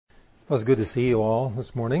Well, it's good to see you all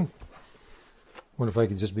this morning. I wonder if I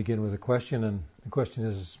could just begin with a question, and the question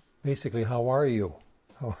is basically, how are you?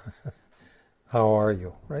 How are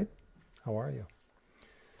you, right? How are you?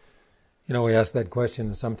 You know, we ask that question,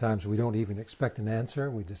 and sometimes we don't even expect an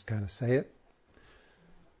answer. We just kind of say it.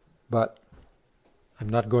 But I'm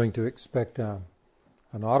not going to expect an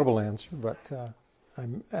audible answer, but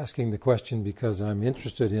I'm asking the question because I'm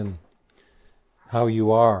interested in how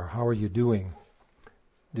you are. How are you doing?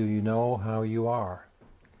 Do you know how you are?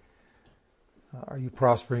 Are you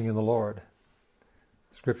prospering in the Lord?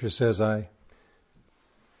 Scripture says, I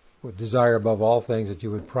would desire above all things that you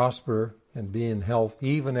would prosper and be in health,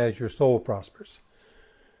 even as your soul prospers.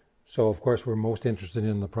 So, of course, we're most interested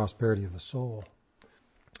in the prosperity of the soul.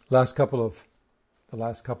 The last couple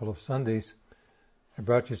of Sundays, I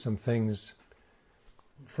brought you some things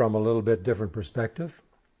from a little bit different perspective.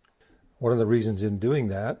 One of the reasons in doing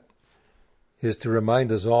that is to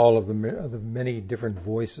remind us all of the many different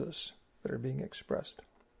voices that are being expressed.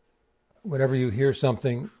 Whenever you hear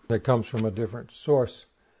something that comes from a different source,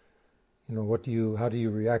 you know, how do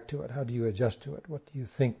you react to it? How do you adjust to it? What do you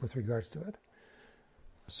think with regards to it?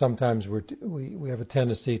 Sometimes we have a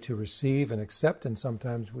tendency to receive and accept, and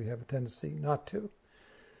sometimes we have a tendency not to.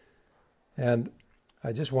 And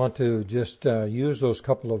I just want to use those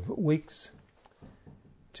couple of weeks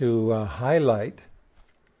to highlight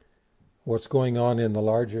what's going on in the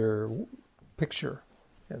larger picture.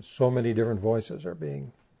 And so many different voices are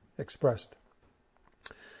being expressed.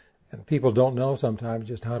 And people don't know sometimes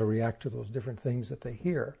just how to react to those different things that they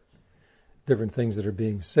hear, different things that are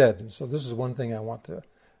being said. And so this is one thing I want to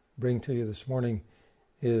bring to you this morning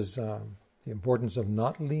is the importance of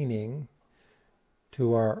not leaning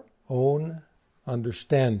to our own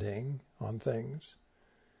understanding on things,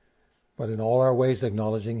 but in all our ways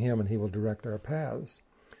acknowledging Him, and He will direct our paths.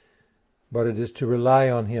 But it is to rely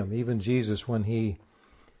on Him. Even Jesus, when He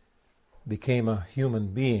became a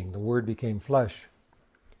human being, the Word became flesh.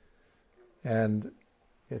 And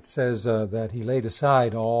it says that He laid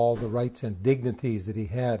aside all the rights and dignities that He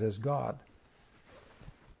had as God.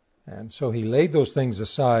 And so He laid those things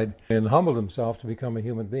aside and humbled Himself to become a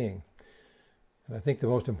human being. And I think the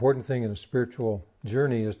most important thing in a spiritual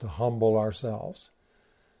journey is to humble ourselves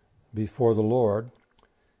before the Lord,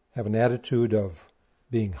 have an attitude of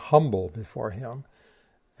being humble before Him,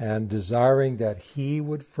 and desiring that He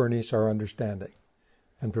would furnish our understanding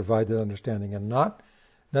and provide that understanding, and not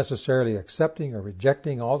necessarily accepting or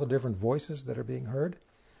rejecting all the different voices that are being heard.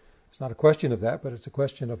 It's not a question of that, but it's a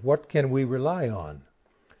question of what can we rely on?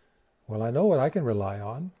 Well, I know what I can rely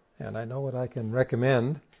on, and I know what I can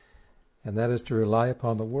recommend, and that is to rely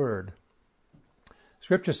upon the Word.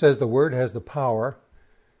 Scripture says the Word has the power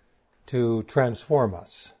to transform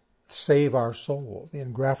us, save our soul, the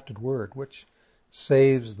engrafted Word, which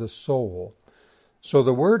saves the soul. So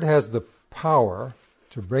the Word has the power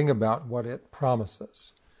to bring about what it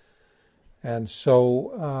promises. And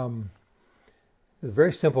so, a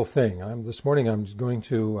very simple thing. This morning I'm going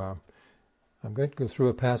to go through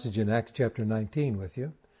a passage in Acts chapter 19 with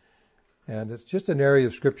you. And it's just an area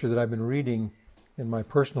of Scripture that I've been reading in my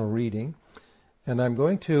personal reading. And I'm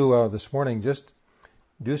going to, this morning, just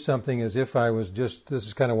do something as if I was this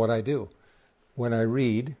is kind of what I do when I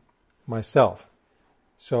read myself.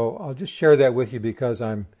 So I'll just share that with you because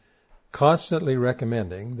I'm constantly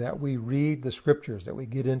recommending that we read the Scriptures, that we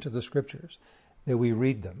get into the Scriptures, that we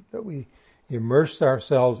read them, that we immerse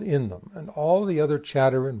ourselves in them, and all the other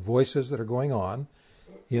chatter and voices that are going on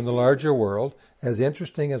in the larger world, as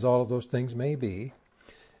interesting as all of those things may be,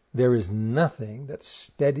 there is nothing that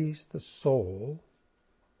steadies the soul,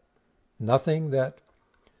 nothing that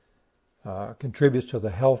contributes to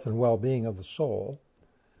the health and well-being of the soul,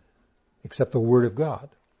 except the Word of God.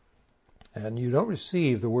 And you don't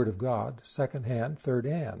receive the Word of God second-hand,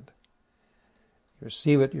 third-hand. You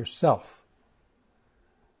receive it yourself.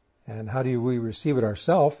 And how do we receive it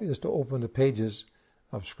ourselves is to open the pages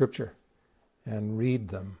of Scripture and read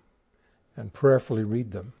them and prayerfully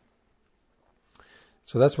read them.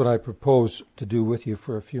 So that's what I propose to do with you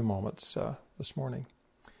for a few moments this morning.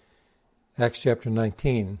 Acts chapter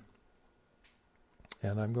 19.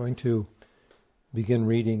 And I'm going to begin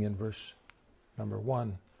reading in verse number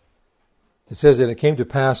 1. It says that it came to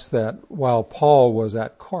pass that while Paul was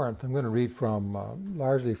at Corinth, I'm going to read from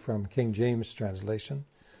largely from King James translation.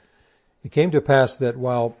 It came to pass that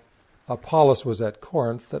while Apollos was at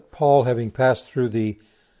Corinth, that Paul, having passed through the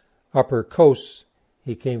upper coasts,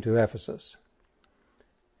 he came to Ephesus.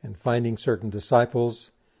 And finding certain disciples,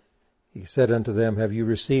 he said unto them, Have you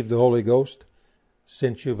received the Holy Ghost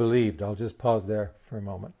since you believed? I'll just pause there for a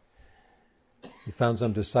moment. He found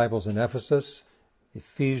some disciples in Ephesus,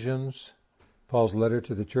 Ephesians, Paul's letter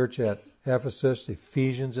to the church at Ephesus,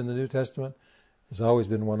 Ephesians in the New Testament, has always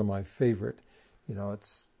been one of my favorite. You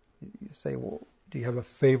say, well, do you have a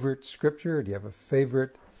favorite scripture? Do you have a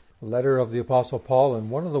favorite letter of the Apostle Paul? And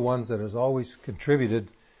one of the ones that has always contributed,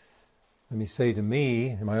 let me say, to me,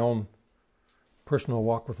 in my own personal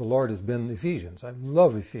walk with the Lord, has been Ephesians. I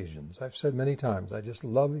love Ephesians. I've said many times, I just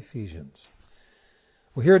love Ephesians.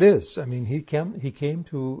 Well, here it is. He came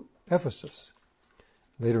to Ephesus.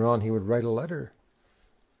 Later on, he would write a letter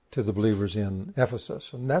to the believers in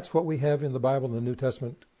Ephesus. And that's what we have in the Bible in the New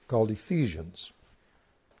Testament called Ephesians.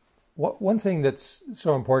 One thing that's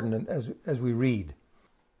so important as we read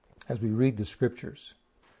the Scriptures,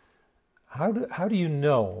 how do you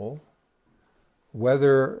know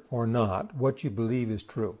whether or not what you believe is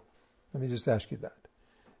true? Let me just ask you that.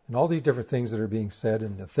 And all these different things that are being said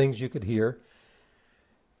and the things you could hear,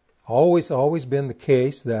 always been the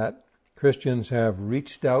case that Christians have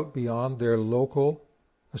reached out beyond their local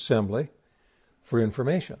assembly for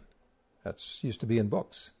information. That's used to be in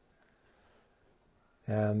books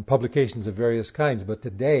and publications of various kinds. But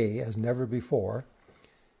today, as never before,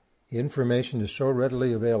 information is so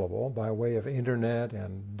readily available by way of internet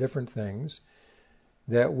and different things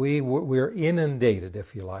that we're inundated,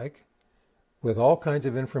 if you like, with all kinds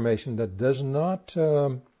of information that does not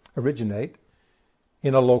originate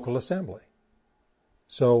in a local assembly.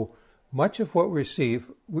 So much of what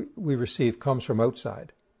we receive comes from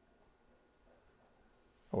outside.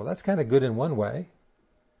 Well, that's kind of good in one way,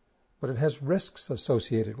 but it has risks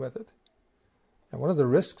associated with it. And one of the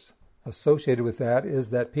risks associated with that is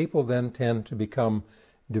that people then tend to become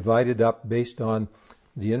divided up based on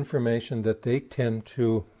the information that they tend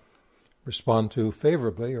to respond to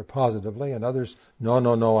favorably or positively, and others, no,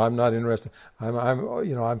 I'm not interested.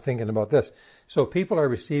 I'm thinking about this. So people are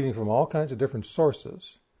receiving from all kinds of different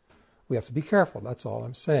sources. We have to be careful. That's all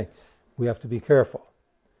I'm saying. We have to be careful.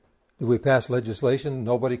 Do we pass legislation?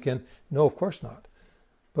 Nobody can. No, of course not.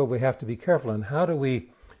 But we have to be careful. And how do we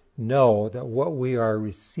know that what we are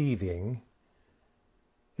receiving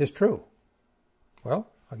is true? Well,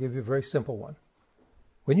 I'll give you a very simple one.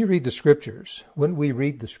 When we read the Scriptures,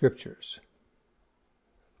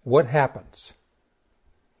 what happens?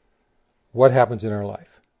 What happens in our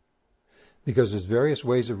life? Because there's various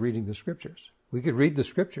ways of reading the Scriptures. We could read the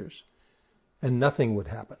Scriptures and nothing would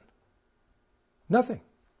happen. Nothing.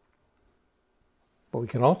 But we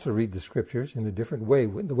can also read the Scriptures in a different way,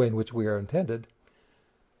 the way in which we are intended.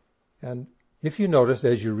 And if you notice,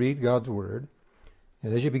 as you read God's Word,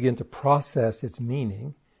 and as you begin to process its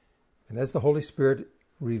meaning, and as the Holy Spirit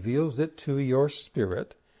reveals it to your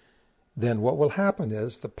spirit, then what will happen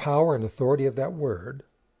is the power and authority of that Word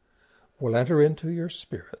will enter into your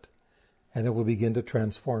spirit, and it will begin to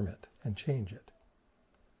transform it and change it.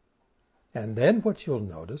 And then what you'll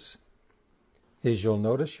notice is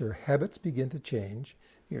your habits begin to change,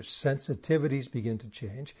 your sensitivities begin to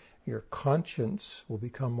change, your conscience will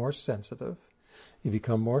become more sensitive, you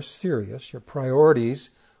become more serious, your priorities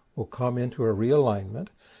will come into a realignment,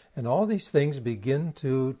 and all these things begin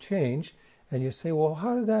to change, and you say, well,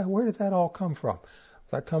 where did that all come from?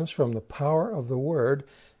 That comes from the power of the Word,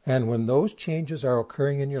 and when those changes are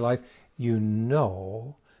occurring in your life, you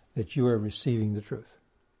know that you are receiving the truth.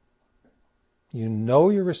 You know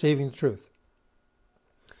you're receiving the truth.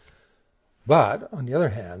 But, on the other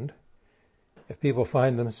hand, if people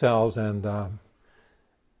find themselves and the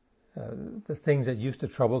things that used to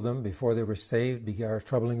trouble them before they were saved are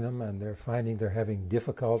troubling them, and they're finding they're having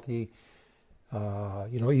difficulty,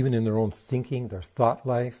 even in their own thinking, their thought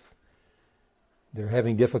life, they're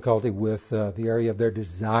having difficulty with the area of their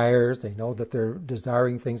desires. They know that they're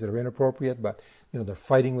desiring things that are inappropriate, but they're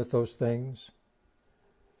fighting with those things.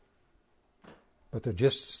 But they're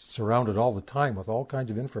just surrounded all the time with all kinds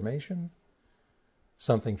of information.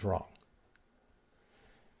 Something's wrong.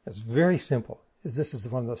 It's very simple. This is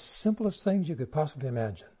one of the simplest things you could possibly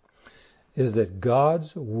imagine, is that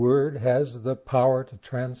God's Word has the power to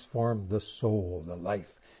transform the soul, the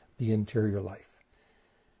life, the interior life.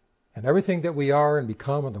 And everything that we are and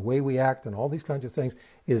become and the way we act and all these kinds of things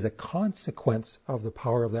is a consequence of the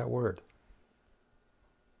power of that Word.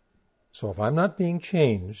 So if I'm not being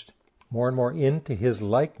changed more and more into His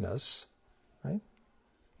likeness, right?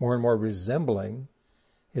 More and more resembling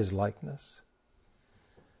His likeness,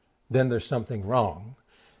 then there's something wrong.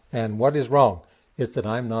 And what is wrong? It's that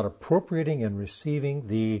I'm not appropriating and receiving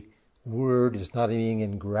the Word, is not being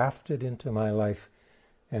engrafted into my life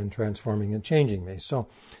and transforming and changing me. So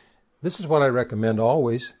this is what I recommend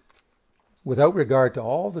always, without regard to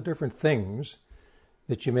all the different things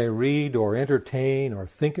that you may read or entertain or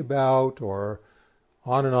think about, or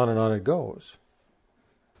on and on and on it goes.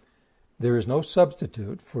 There is no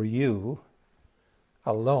substitute for you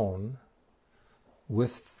alone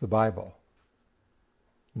with the Bible.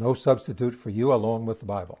 No substitute for you alone with the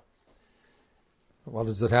Bible. Well,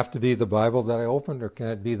 does it have to be the Bible that I opened, or can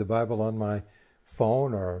it be the Bible on my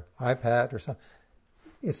phone or iPad or something?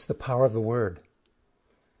 It's the power of the Word.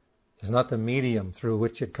 It's not the medium through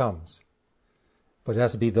which it comes, but it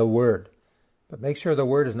has to be the Word. But make sure the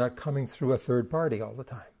Word is not coming through a third party all the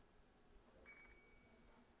time.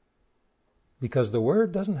 Because the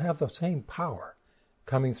Word doesn't have the same power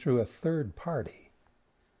coming through a third party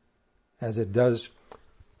as it does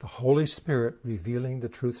the Holy Spirit revealing the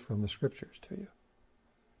truth from the Scriptures to you.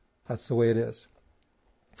 That's the way it is.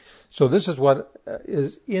 So this is what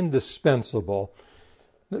is indispensable.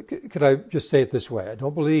 Could I just say it this way? I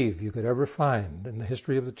don't believe you could ever find in the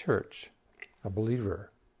history of the church a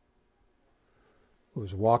believer who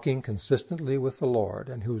is walking consistently with the Lord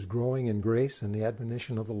and who's growing in grace and the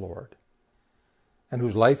admonition of the Lord, and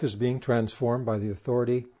whose life is being transformed by the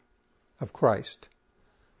authority of Christ,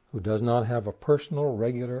 who does not have a personal,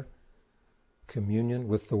 regular communion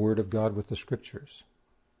with the Word of God, with the Scriptures,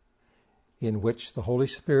 in which the Holy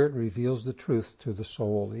Spirit reveals the truth to the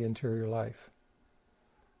soul, the interior life.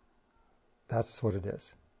 That's what it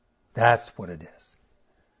is. That's what it is.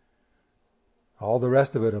 All the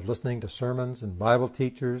rest of it, of listening to sermons and Bible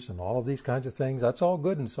teachers and all of these kinds of things, that's all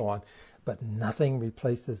good and so on. But nothing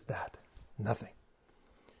replaces that. Nothing.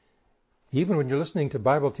 Even when you're listening to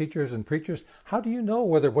Bible teachers and preachers, how do you know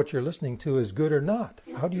whether what you're listening to is good or not?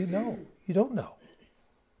 How do you know? You don't know.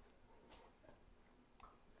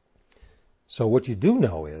 So what you do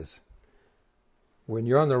know is, when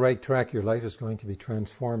you're on the right track, your life is going to be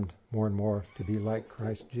transformed more and more to be like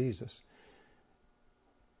Christ Jesus.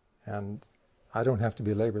 And I don't have to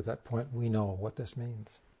belabor that point. We know what this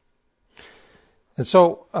means. And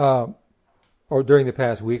so, or during the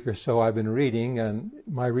past week or so, I've been reading, and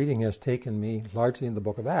my reading has taken me largely in the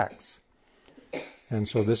book of Acts. And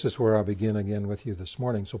so this is where I'll begin again with you this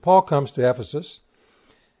morning. So Paul comes to Ephesus.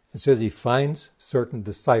 It says he finds certain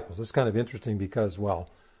disciples. It's kind of interesting because, well,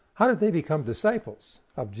 how did they become disciples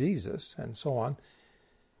of Jesus and so on?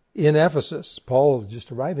 In Ephesus, Paul is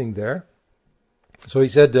just arriving there. So he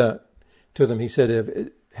said to them, he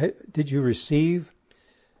said, have you received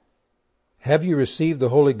the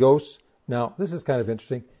Holy Ghost? Now, this is kind of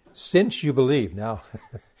interesting. Since you believe. Now,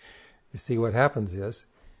 you see what happens is,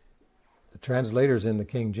 the translators in the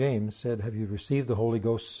King James said, have you received the Holy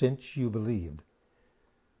Ghost since you believed?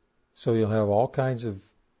 So you'll have all kinds of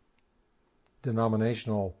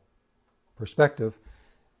denominational perspective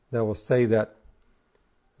that will say that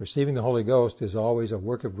receiving the Holy Ghost is always a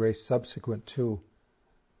work of grace subsequent to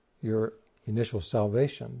your initial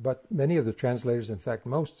salvation. But many of the translators, in fact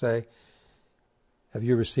most, say, have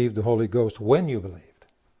you received the Holy Ghost when you believed?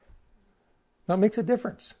 Now it makes a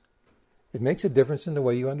difference. It makes a difference in the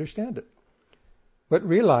way you understand it. But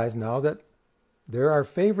realize now that there are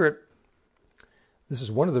this is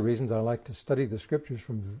one of the reasons I like to study the Scriptures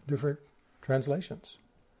from different translations,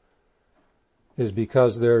 is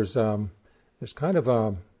because there's kind of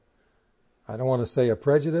I don't want to say a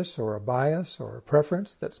prejudice or a bias or a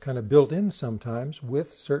preference that's kind of built in sometimes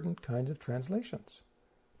with certain kinds of translations.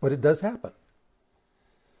 But it does happen.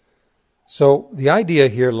 So the idea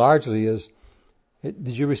here largely is,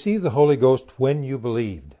 did you receive the Holy Ghost when you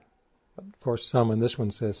believed? Of course, some in this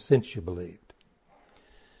one says, since you believed.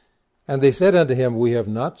 And they said unto him, we have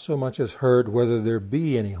not so much as heard whether there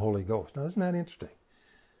be any Holy Ghost. Now, isn't that interesting?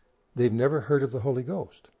 They've never heard of the Holy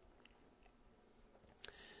Ghost.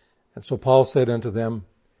 And so Paul said unto them,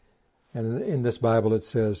 and in this Bible it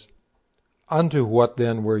says, unto what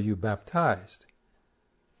then were you baptized?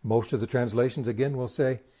 Most of the translations again will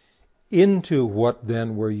say, into what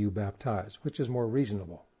then were you baptized? Which is more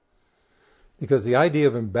reasonable. Because the idea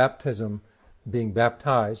of baptism, being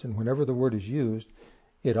baptized, and whenever the word is used,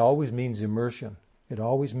 it always means immersion. It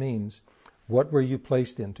always means, what were you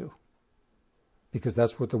placed into? Because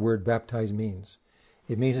that's what the word baptize means.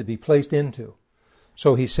 It means to be placed into.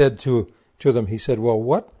 So he said to them, he said,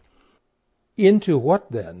 well, into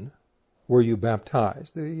what then were you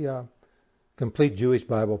baptized? The Complete Jewish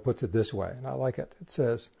Bible puts it this way, and I like it. It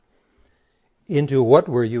says, into what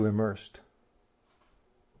were you immersed?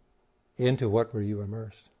 Into what were you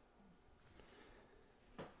immersed?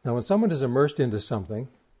 Now, when someone is immersed into something,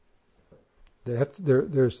 there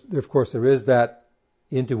is that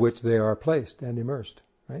into which they are placed and immersed,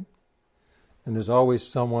 right? And there's always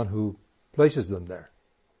someone who places them there.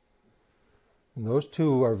 And those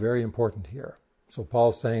two are very important here. So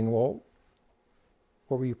Paul's saying, well,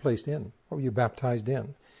 what were you placed in? What were you baptized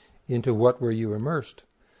in? Into what were you immersed?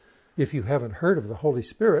 If you haven't heard of the Holy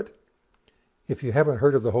Spirit, if you haven't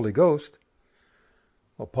heard of the Holy Ghost,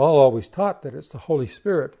 well, Paul always taught that it's the Holy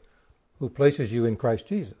Spirit who places you in Christ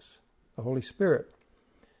Jesus. The Holy Spirit.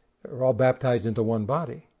 We're all baptized into one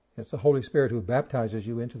body. It's the Holy Spirit who baptizes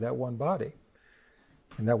you into that one body.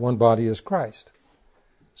 And that one body is Christ.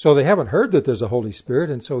 So they haven't heard that there's a Holy Spirit,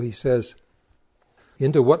 and so he says,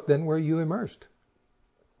 into what then were you immersed?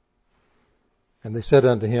 And they said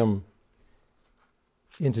unto him,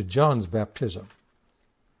 into John's baptism.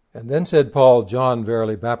 And then said Paul, John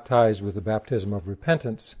verily baptized with the baptism of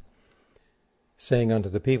repentance, saying unto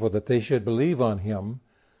the people that they should believe on him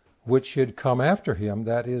which should come after him,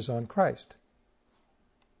 that is, on Christ.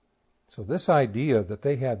 So this idea that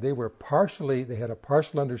they had a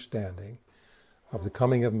partial understanding of the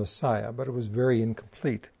coming of Messiah, but it was very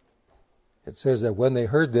incomplete. It says that when they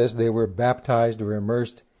heard this, they were baptized or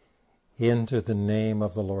immersed into the name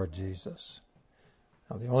of the Lord Jesus.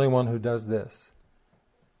 Now, the only one who does this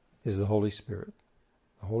is the Holy Spirit.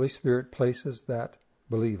 The Holy Spirit places that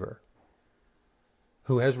believer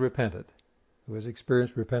who has repented, who has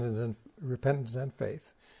experienced repentance and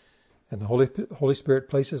faith, and the Holy Spirit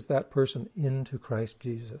places that person into Christ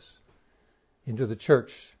Jesus, into the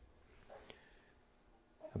church.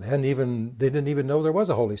 And they didn't even know there was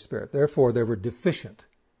a Holy Spirit. Therefore, they were deficient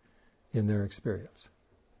in their experience.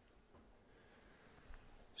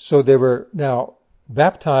 So they were now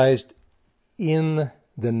baptized in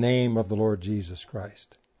the name of the Lord Jesus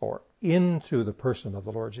Christ, or into the person of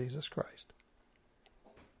the Lord Jesus Christ.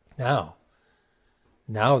 Now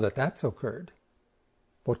that that's occurred,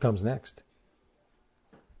 what comes next?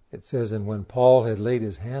 It says, and when Paul had laid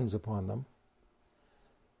his hands upon them,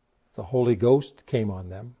 the Holy Ghost came on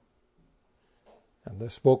them, and they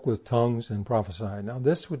spoke with tongues and prophesied. Now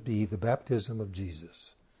this would be the baptism of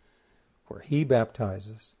Jesus, where he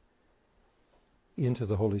baptizes into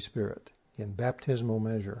the Holy Spirit in baptismal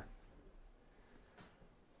measure.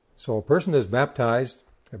 So a person is baptized,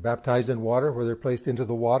 they're baptized in water, where they're placed into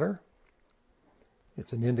the water.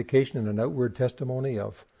 It's an indication and an outward testimony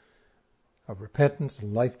of repentance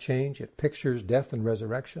and life change. It pictures death and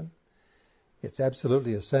resurrection. It's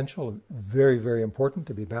absolutely essential and very, very important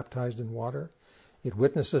to be baptized in water. It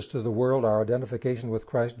witnesses to the world our identification with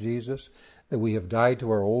Christ Jesus, that we have died to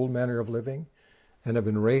our old manner of living and have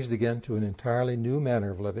been raised again to an entirely new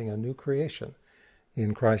manner of living, a new creation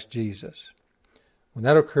in Christ Jesus. When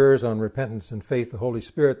that occurs on repentance and faith, the Holy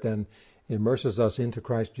Spirit then immerses us into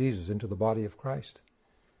Christ Jesus, into the body of Christ.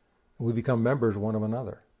 And we become members one of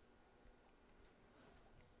another.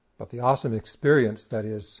 But the awesome experience that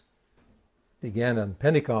began on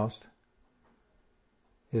Pentecost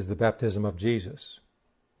is the baptism of Jesus.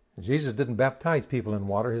 And Jesus didn't baptize people in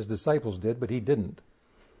water, his disciples did, but he didn't.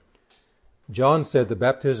 John said the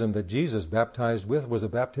baptism that Jesus baptized with was a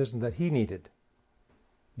baptism that he needed.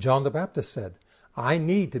 John the Baptist said, I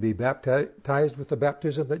need to be baptized with the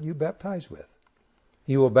baptism that you baptize with.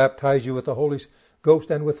 He will baptize you with the Holy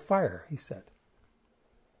Ghost and with fire, he said.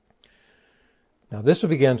 Now this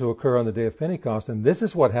began to occur on the day of Pentecost, and this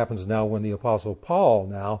is what happens now when the Apostle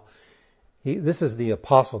Paul this is the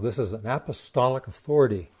apostle, this is an apostolic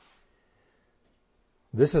authority.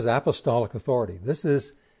 This is apostolic authority. This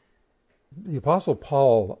is the Apostle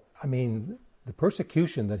Paul, the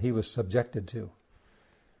persecution that he was subjected to,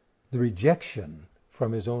 the rejection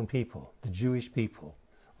from his own people, the Jewish people,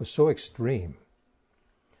 was so extreme.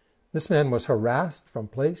 This man was harassed from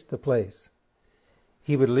place to place.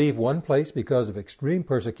 He would leave one place because of extreme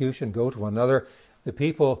persecution, go to another. The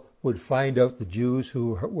people would find out, the Jews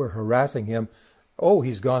who were harassing him,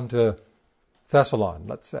 he's gone to Thessalon,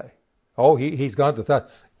 let's say. He's gone to Thessalon.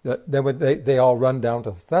 Then they all run down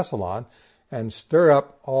to Thessalon and stir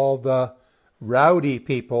up all the rowdy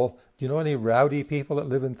people. Do you know any rowdy people that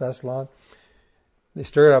live in Thessalon? They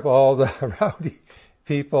stir up all the rowdy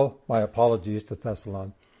people. My apologies to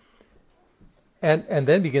Thessalon. And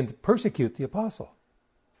then begin to persecute the apostle.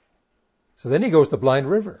 So then he goes to Blind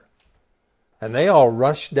River. And they all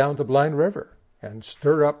rush down to Blind River and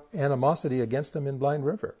stir up animosity against him in Blind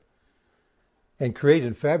River. And create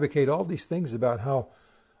and fabricate all these things about how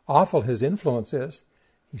awful his influence is.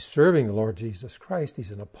 He's serving the Lord Jesus Christ.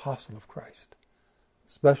 He's an apostle of Christ.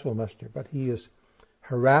 Special messenger. But he is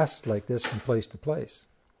harassed like this from place to place.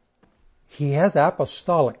 He has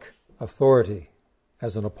apostolic authority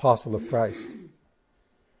as an apostle of Christ.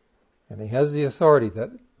 And he has the authority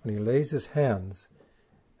that when he lays his hands,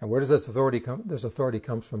 and where does this authority come? This authority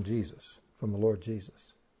comes from Jesus, from the Lord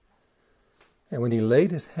Jesus. And when he laid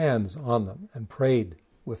his hands on them and prayed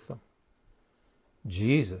with them,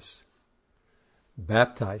 Jesus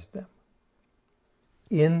baptized them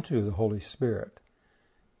into the Holy Spirit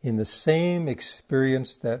in the same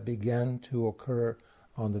experience that began to occur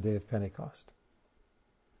on the day of Pentecost.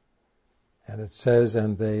 And it says,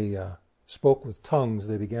 and they spoke with tongues,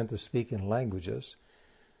 they began to speak in languages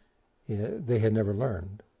they had never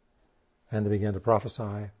learned. And they began to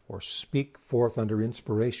prophesy or speak forth under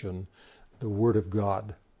inspiration the word of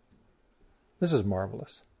God. This is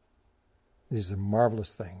marvelous. These are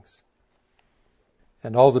marvelous things.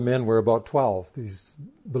 And all the men were about 12, these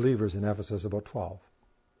believers in Ephesus, about 12.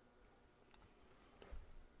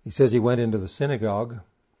 He says he went into the synagogue.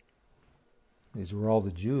 These are where all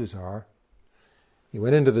the Jews are. He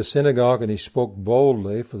went into the synagogue and he spoke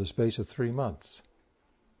boldly for the space of 3 months.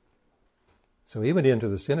 So he went into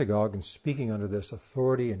the synagogue and speaking under this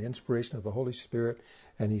authority and inspiration of the Holy Spirit,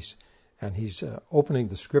 and he's opening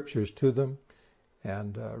the Scriptures to them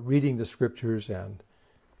and reading the Scriptures and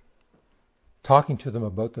talking to them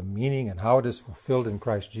about the meaning and how it is fulfilled in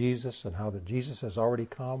Christ Jesus and how that Jesus has already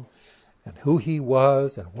come and who he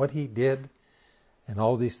was and what he did and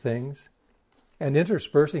all these things, and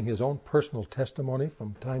interspersing his own personal testimony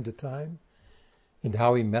from time to time into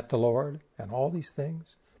how he met the Lord and all these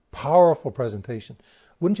things. Powerful presentation.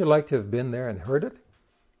 Wouldn't you like to have been there and heard it?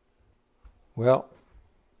 Well,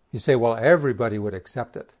 you say, well, everybody would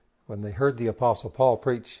accept it. When they heard the Apostle Paul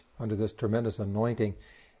preach under this tremendous anointing,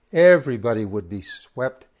 everybody would be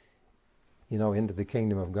swept, into the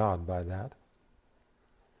kingdom of God by that.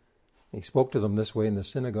 He spoke to them this way in the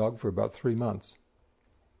synagogue for about 3 months.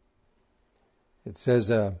 It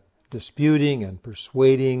says, disputing and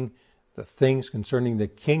persuading the things concerning the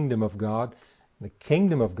kingdom of God. The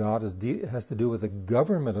kingdom of God has to do with the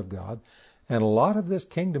government of God, and a lot of this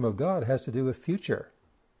kingdom of God has to do with future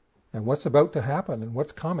and what's about to happen and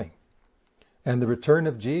what's coming and the return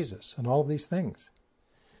of Jesus and all of these things.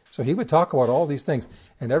 So he would talk about all these things,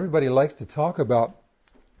 and everybody likes to talk about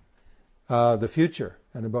the future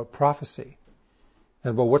and about prophecy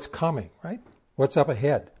and about what's coming, right? What's up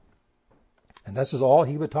ahead. And this is all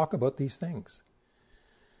he would talk about, these things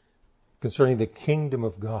concerning the kingdom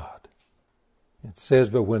of God. It says,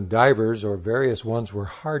 but when divers or various ones were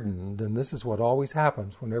hardened, and this is what always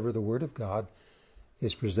happens whenever the Word of God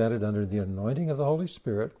is presented under the anointing of the Holy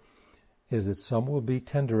Spirit, is that some will be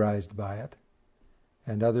tenderized by it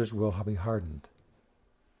and others will be hardened.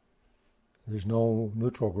 There's no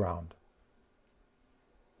neutral ground.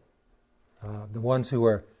 The ones who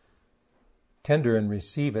are tender and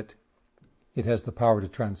receive it, it has the power to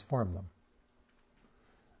transform them.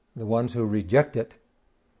 The ones who reject it,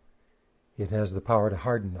 it has the power to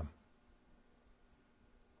harden them.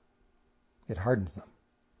 It hardens them.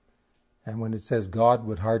 And when it says God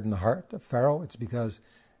would harden the heart of Pharaoh, it's because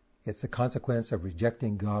it's the consequence of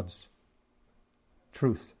rejecting God's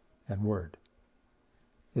truth and word,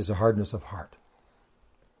 is a hardness of heart.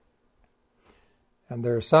 And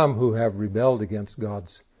there are some who have rebelled against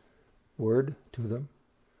God's word to them,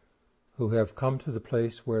 who have come to the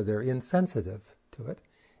place where they're insensitive to it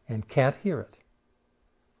and can't hear it.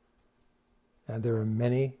 And there are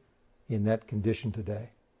many in that condition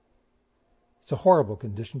today. It's a horrible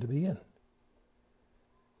condition to be in.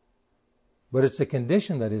 But it's a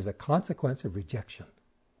condition that is a consequence of rejection.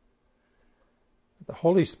 The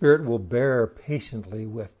Holy Spirit will bear patiently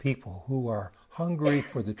with people who are hungry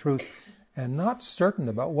for the truth and not certain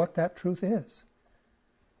about what that truth is.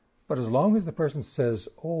 But as long as the person says,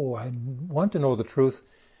 oh, I want to know the truth,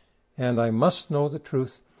 and I must know the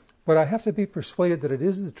truth, but I have to be persuaded that it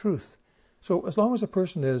is the truth. So as long as a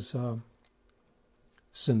person is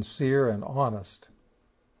sincere and honest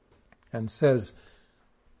and says,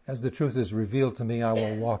 as the truth is revealed to me, I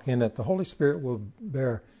will walk in it, the Holy Spirit will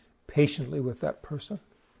bear patiently with that person.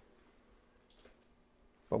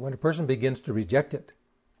 But when a person begins to reject it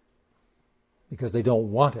because they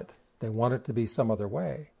don't want it, they want it to be some other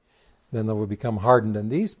way, then they will become hardened.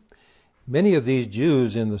 And many of these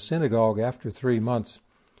Jews in the synagogue after 3 months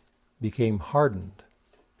became hardened.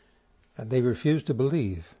 And they refused to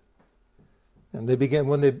believe. And they began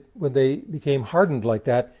when they became hardened like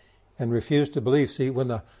that and refused to believe. See, when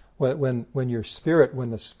the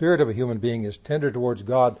spirit of a human being is tender towards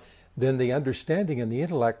God, then the understanding and the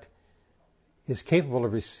intellect is capable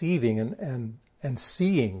of receiving and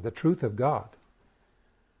seeing the truth of God.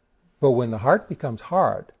 But when the heart becomes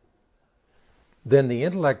hard, then the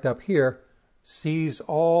intellect up here sees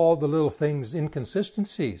all the little things,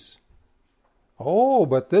 inconsistencies. Oh,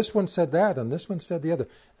 but this one said that, and this one said the other.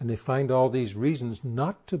 And they find all these reasons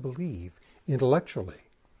not to believe intellectually.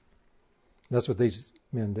 That's what these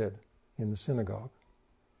men did in the synagogue.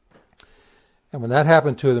 And when that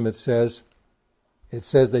happened to them, it says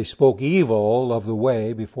they spoke evil of the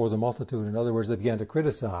way before the multitude. In other words, they began to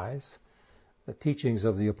criticize. the teachings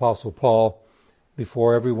of the Apostle Paul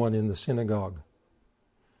before everyone in the synagogue.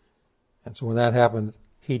 And so when that happened,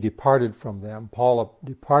 he departed from them. Paul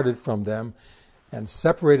departed from them and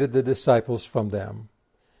separated the disciples from them.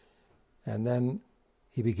 And then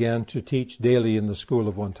he began to teach daily in the school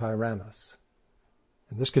of one Tyrannus.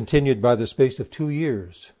 And this continued by the space of 2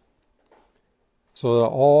 years, so that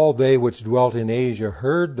all they which dwelt in Asia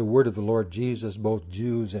heard the word of the Lord Jesus, both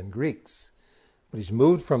Jews and Greeks. But he's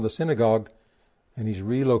moved from the synagogue, and he's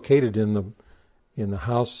relocated in the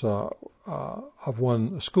house of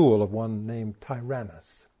one school of one named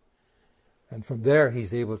Tyrannus. And from there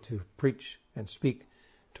he's able to preach and speak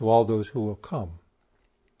to all those who will come.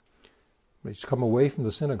 But he's come away from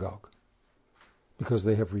the synagogue because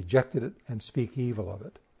they have rejected it and speak evil of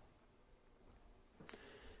it.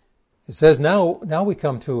 It says now we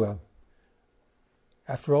come to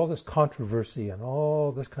after all this controversy and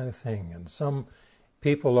all this kind of thing, and some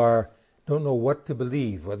people don't know what to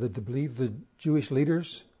believe, whether to believe the Jewish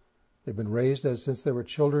leaders. They've been raised since they were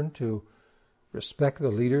children to respect the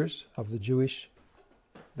leaders of the Jewish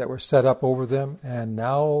that were set up over them, and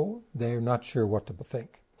now they're not sure what to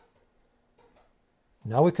think.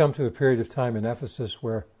 Now we come to a period of time in Ephesus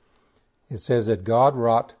where it says that God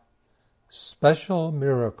wrought special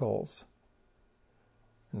miracles.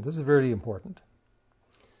 And this is very important.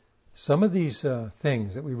 Some of these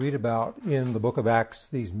things that we read about in the book of Acts,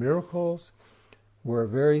 these miracles, were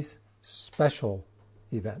very special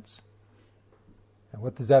events. And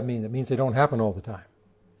what does that mean? It means they don't happen all the time.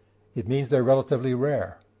 It means they're relatively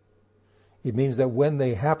rare. It means that when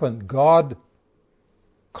they happen, God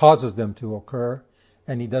causes them to occur,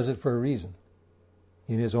 and he does it for a reason,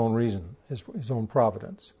 in his own reason, his own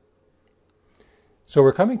providence. So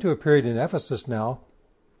we're coming to a period in Ephesus now.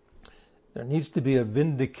 There needs to be a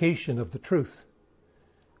vindication of the truth.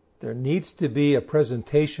 There needs to be a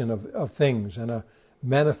presentation of things and a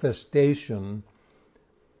manifestation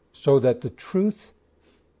so that the truth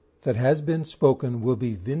that has been spoken will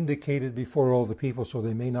be vindicated before all the people so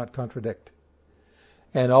they may not contradict.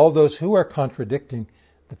 And all those who are contradicting,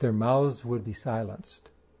 that their mouths would be silenced.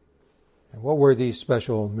 And what were these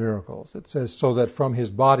special miracles? It says, so that from his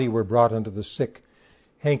body were brought unto the sick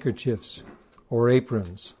handkerchiefs or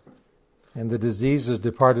aprons, and the diseases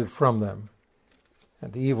departed from them,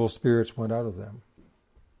 and the evil spirits went out of them.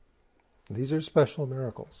 These are special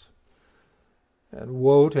miracles. And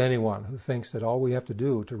woe to anyone who thinks that all we have to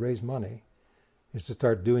do to raise money is to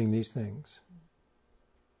start doing these things.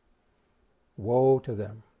 Woe to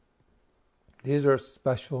them. These are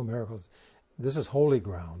special miracles. This is holy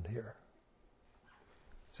ground here.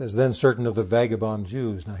 It says, then certain of the vagabond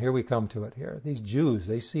Jews. Now here we come to it here. These Jews,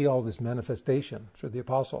 they see all this manifestation through the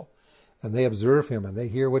apostle, and they observe him, and they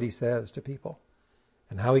hear what he says to people,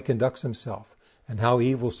 and how he conducts himself, and how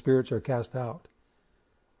evil spirits are cast out.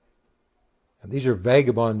 And these are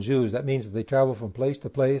vagabond Jews. That means that they travel from place to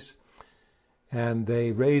place, and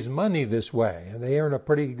they raise money this way, and they earn a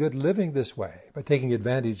pretty good living this way by taking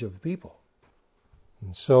advantage of people.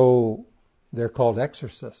 And so they're called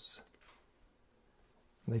exorcists.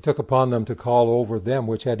 And they took upon them to call over them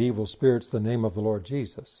which had evil spirits the name of the Lord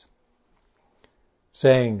Jesus,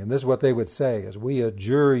 saying, and this is what they would say, is, we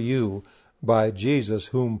adjure you by Jesus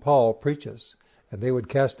whom Paul preaches. And they would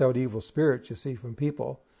cast out evil spirits, you see, from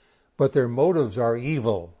people. But their motives are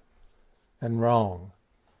evil and wrong.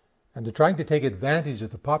 And they're trying to take advantage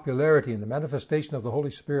of the popularity and the manifestation of the Holy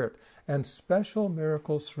Spirit and special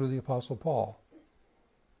miracles through the Apostle Paul,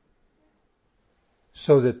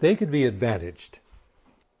 so that they could be advantaged.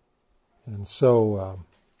 And so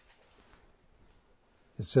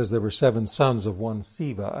it says there were 7 sons of one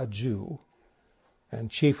Sceva, a Jew, and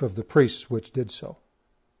chief of the priests which did so.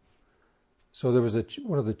 So there was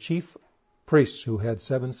one of the chief priests who had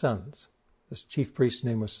 7 sons. This chief priest's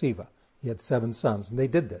name was Sceva. He had 7 sons, and they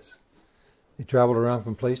did this. They traveled around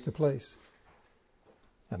from place to place.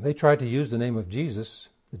 And they tried to use the name of Jesus,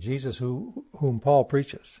 the Jesus whom Paul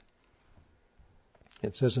preaches.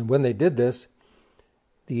 It says, and when they did this,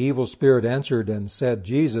 the evil spirit answered and said,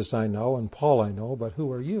 Jesus I know, and Paul I know, but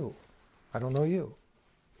who are you? I don't know you.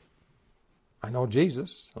 I know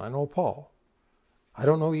Jesus, and I know Paul. I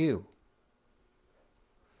don't know you.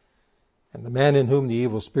 And the man in whom the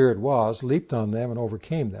evil spirit was leaped on them and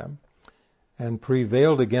overcame them, and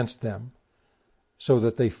prevailed against them, so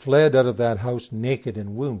that they fled out of that house naked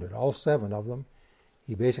and wounded, all 7 of them.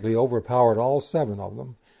 He basically overpowered all 7 of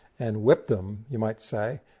them, and whipped them, you might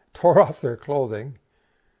say, tore off their clothing,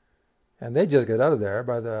 and they just got out of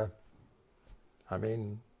there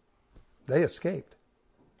they escaped,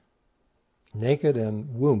 naked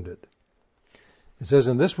and wounded. It says,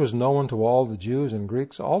 and this was known to all the Jews and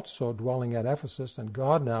Greeks also dwelling at Ephesus, and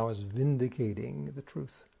God now is vindicating the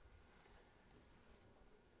truth.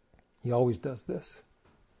 He always does this.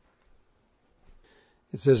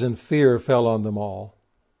 It says, and fear fell on them all,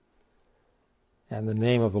 and the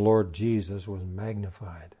name of the Lord Jesus was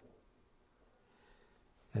magnified.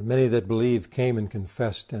 And many that believed came and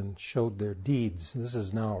confessed and showed their deeds. This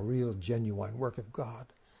is now a real, genuine work of God.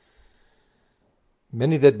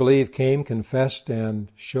 Many that believed came, confessed, and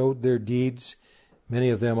showed their deeds. Many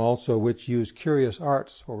of them also which used curious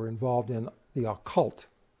arts or were involved in the occult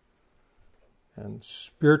and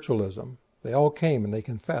spiritualism. They all came and they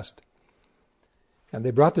confessed. And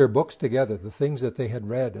they brought their books together, the things that they had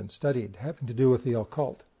read and studied having to do with the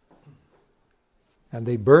occult. And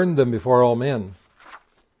they burned them before all men.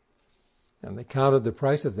 And they counted the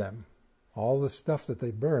price of them. All the stuff that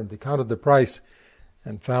they burned, they counted the price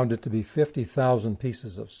and found it to be 50,000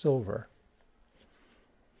 pieces of silver.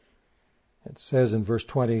 It says in verse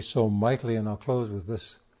 20, so mightily, and I'll close with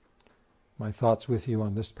this, my thoughts with you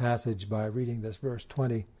on this passage by reading this verse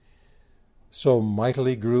 20. So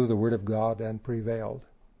mightily grew the word of God and prevailed.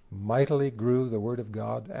 Mightily grew the word of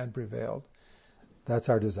God and prevailed. That's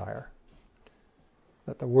our desire.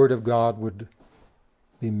 That the word of God would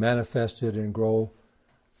be manifested and grow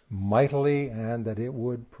mightily, and that it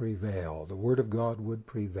would prevail. The word of God would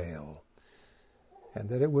prevail. And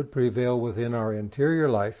that it would prevail within our interior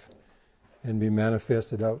life and be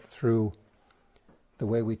manifested out through the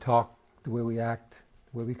way we talk, the way we act,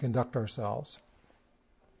 the way we conduct ourselves.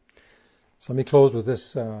 So let me close with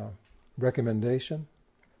this recommendation,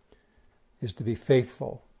 is to be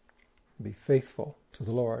faithful. Be faithful to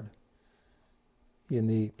the Lord in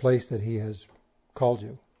the place that He has called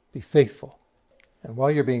you. Be faithful. And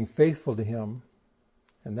while you're being faithful to Him,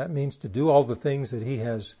 and that means to do all the things that He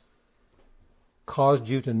has caused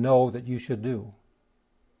you to know that you should do,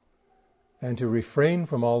 and to refrain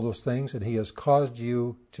from all those things that He has caused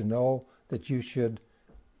you to know that you should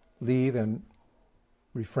leave and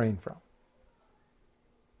refrain from.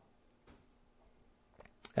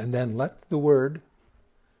 And then let the Word,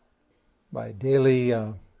 by daily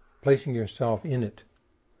placing yourself in it,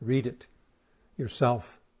 read it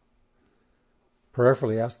yourself,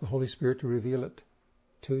 prayerfully ask the Holy Spirit to reveal it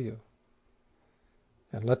to you.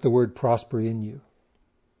 And let the Word prosper in you.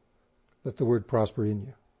 Let the Word prosper in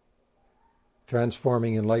you.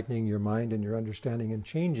 Transforming, enlightening your mind and your understanding and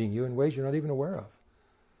changing you in ways you're not even aware of.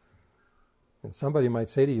 And somebody might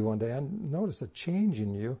say to you one day, I notice a change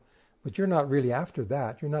in you, but you're not really after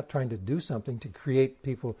that. You're not trying to do something to create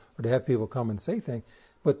people or to have people come and say things.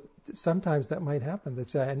 But sometimes that might happen. That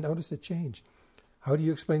say, I notice a change. How do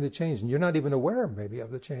you explain the change? And you're not even aware maybe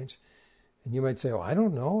of the change. And you might say, oh, I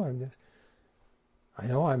don't know. I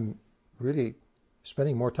know I'm really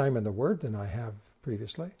spending more time in the Word than I have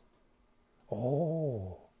previously.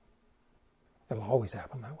 Oh, it'll always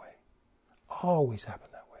happen that way. Always happen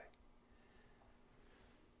that way.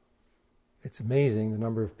 It's amazing the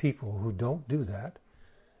number of people who don't do that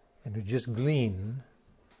and who just glean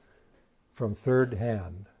from third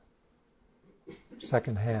hand,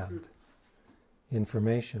 second hand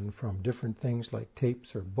information from different things like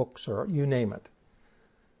tapes or books or you name it.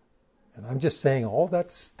 And I'm just saying all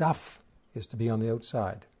that stuff is to be on the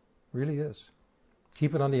outside. It really is.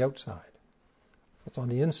 Keep it on the outside. What's on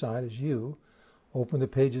the inside is you open the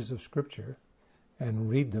pages of Scripture and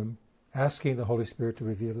read them, asking the Holy Spirit to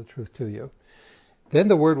reveal the truth to you. Then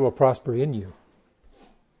the Word will prosper in you.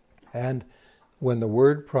 And when the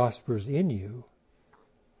Word prospers in you,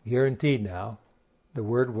 guaranteed now, the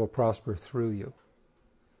Word will prosper through you.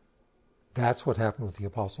 That's what happened with the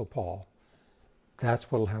Apostle Paul. That's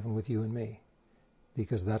what will happen with you and me.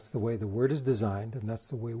 Because that's the way the Word is designed, and that's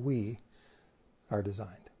the way we are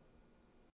designed.